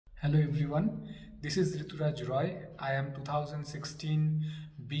Hello everyone, this is Rituraj Roy. I am 2016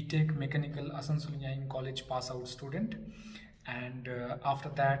 BTech Mechanical Asansol Engineering College pass out student, and after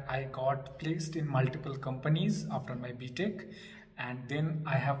that I got placed in multiple companies after my BTech, and then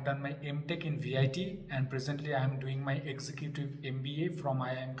I have done my MTech in VIT, and presently I am doing my executive MBA from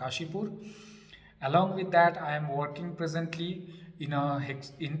IIM Kashipur. Along with that, I am working presently in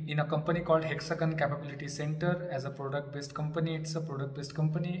a company called HexagonCapabilityCenter as a product-based company. It's a product-based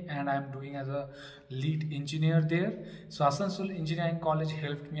company, and I am doing as a lead engineer there. So Asansol Engineering College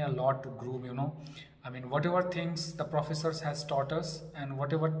helped me a lot to groom. I mean, whatever things the professors has taught us and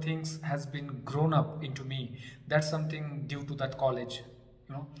whatever things has been grown up into me, that's something due to that college.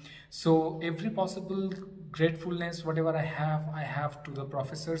 So every possible gratefulness whatever I have to the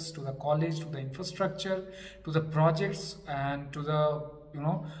professors, to the college, to the infrastructure, to the projects, and to the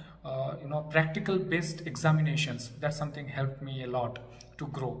practical based examinations. That's something helped me a lot to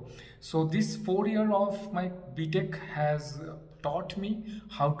grow. So this 4 year of my BTech has taught me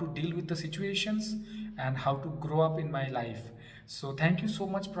how to deal with the situations and how to grow up in my life. So thank you so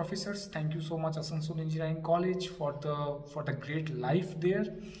much, professors. Thank you so much, Asansol Engineering College, for the great life there.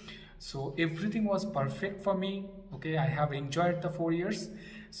 So everything was perfect for me. Okay, I have enjoyed the 4 years.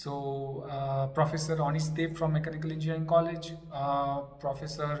 So Professor Anish Dev from Mechanical Engineering College,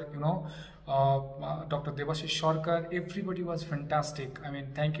 Professor Dr. Devashish Sharkar, everybody was fantastic. I mean,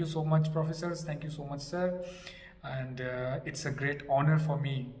 thank you so much, professors. Thank you so much, sir. And it's a great honor for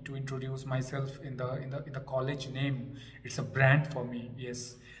me to introduce myself in the college name. It's a brand for me.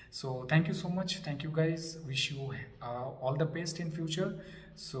 Yes. So thank you so much. Thank you guys. Wish you all the best in future.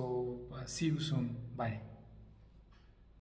 So see you soon. Bye.